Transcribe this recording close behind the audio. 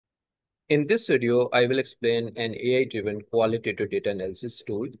In this video, I will explain an AI-driven qualitative data analysis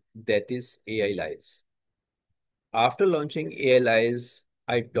tool that is Ailyze. After launching Ailyze,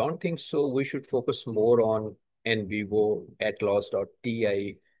 I don't think so we should focus more on NVivo,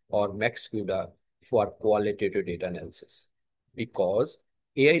 Atlas.ti, or MaxQDA for qualitative data analysis because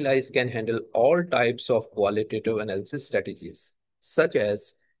Ailyze can handle all types of qualitative analysis strategies such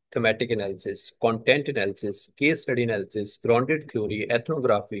as thematic analysis, content analysis, case study analysis, grounded theory,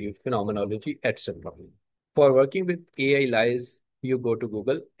 ethnography, phenomenology, etc. For working with Ailyze, you go to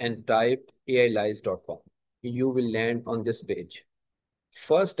Google and type ailyze.com. You will land on this page.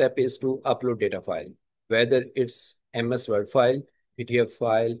 First step is to upload data file, whether it's MS Word file, PDF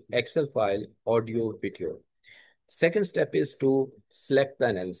file, Excel file, audio, video. Second step is to select the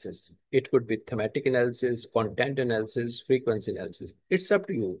analysis. It could be thematic analysis, content analysis, frequency analysis. It's up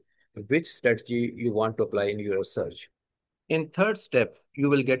to you which strategy you want to apply in your search. In third step, you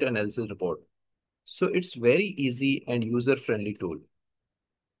will get analysis report. So it's very easy and user-friendly tool.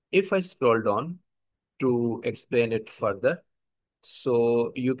 If I scroll down to explain it further,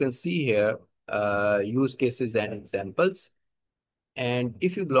 so you can see here use cases and examples. And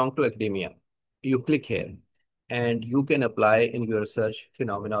if you belong to academia, you click here and you can apply in your search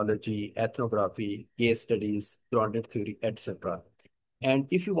phenomenology, ethnography, case studies, grounded theory, etc. And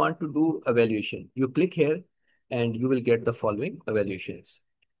if you want to do evaluation, you click here and you will get the following evaluations.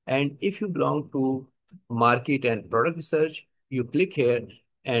 And if you belong to market and product research, you click here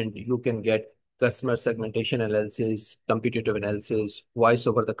and you can get customer segmentation analysis, competitive analysis, voice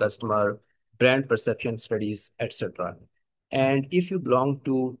over the customer, brand perception studies, etc. And if you belong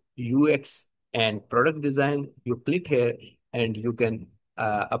to UX and product design, you click here and you can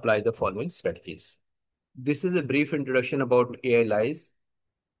apply the following strategies. This is a brief introduction about Ailyze.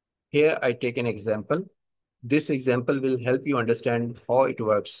 Here I take an example. This example will help you understand how it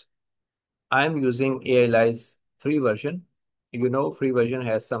works. I am using Ailyze free version. You know, free version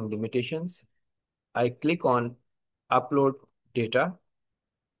has some limitations. I click on upload data.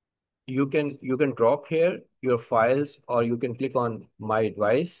 You can drop here your files or you can click on my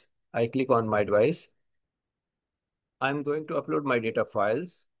device. I click on my device. I'm going to upload my data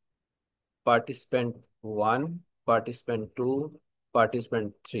files. Participant 1, participant 2,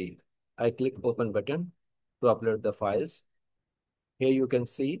 participant 3. I click open button to upload the files. Here you can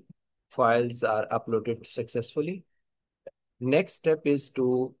see files are uploaded successfully. Next step is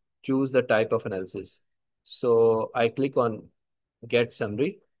to choose the type of analysis. So I click on get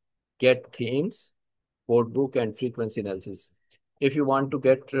summary, get themes, code book, and frequency analysis. If you want to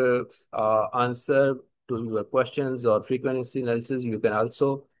get answer to your questions or frequency analysis, you can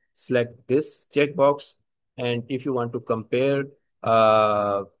also select this checkbox. And if you want to compare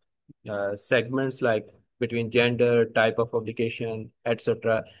uh, segments like between gender, type of publication,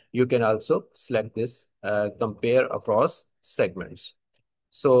 etc., you can also select this compare across segments.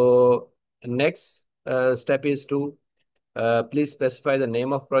 So next step is to please specify the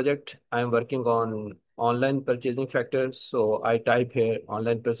name of project. I'm working on online purchasing factors. So I type here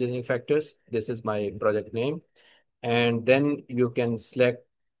online purchasing factors. This is my project name. And then you can select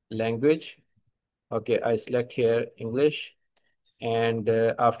language. Okay, I select here English. And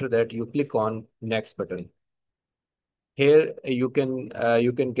after that, you click on next button. Here you can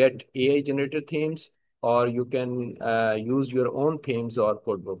get AI generated themes or you can use your own themes or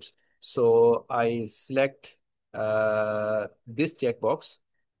code books. So I select this checkbox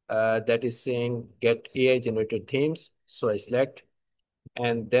that is saying get AI generated themes. So I select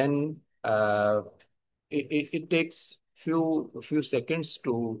and then it takes few seconds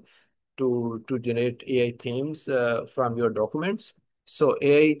to generate AI themes from your documents. So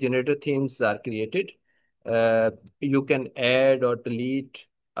AI generated themes are created. You can add or delete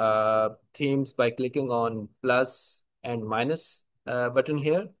themes by clicking on plus and minus button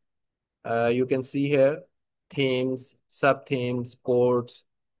here. You can see here themes, sub themes, codes,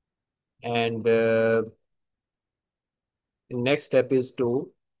 and next step is to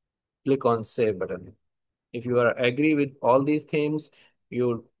click on save button. If you are agree with all these themes,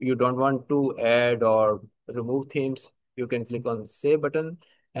 you don't want to add or remove themes, you can click on save button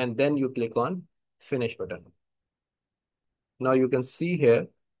and then you click on finish button. Now you can see here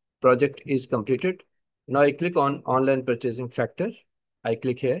project is completed. Now I click on online purchasing factor. I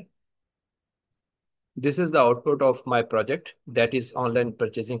click here. This is the output of my project, that is online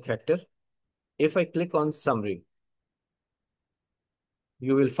purchasing factor. If I click on summary,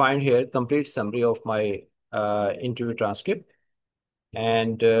 you will find here complete summary of my interview transcript.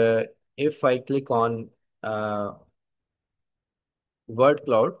 And if I click on uh, word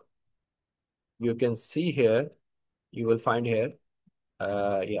cloud, you can see here, you will find here,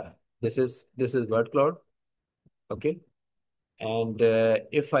 yeah. This is word cloud. Okay. And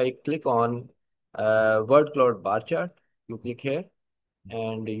if I click on word cloud bar chart, you click here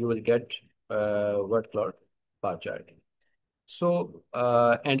and you will get word cloud bar chart. So,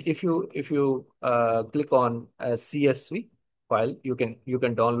 and if you click on a CSV file, you can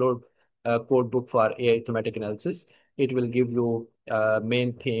download a code book for AI thematic analysis. It will give you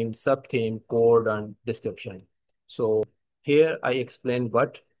main theme, sub theme, code, and description. So here I explain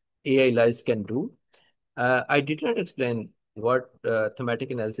what AI Lies can do. I did not explain what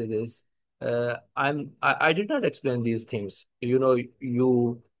thematic analysis is. I did not explain these things.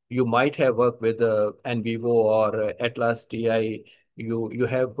 You might have worked with NVivo or Atlas TI. You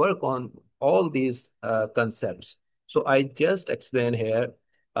have worked on all these concepts. So I just explain here.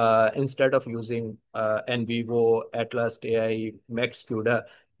 Instead of using NVivo, Atlas TI, Max CUDA,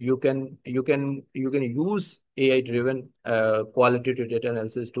 you can use AI-driven qualitative data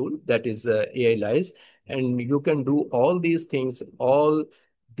analysis tool, that is Ailyze, and you can do all these things, all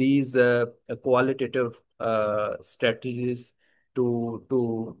these qualitative strategies to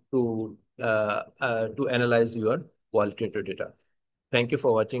analyze your qualitative data. Thank you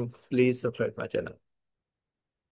for watching. Please subscribe my channel.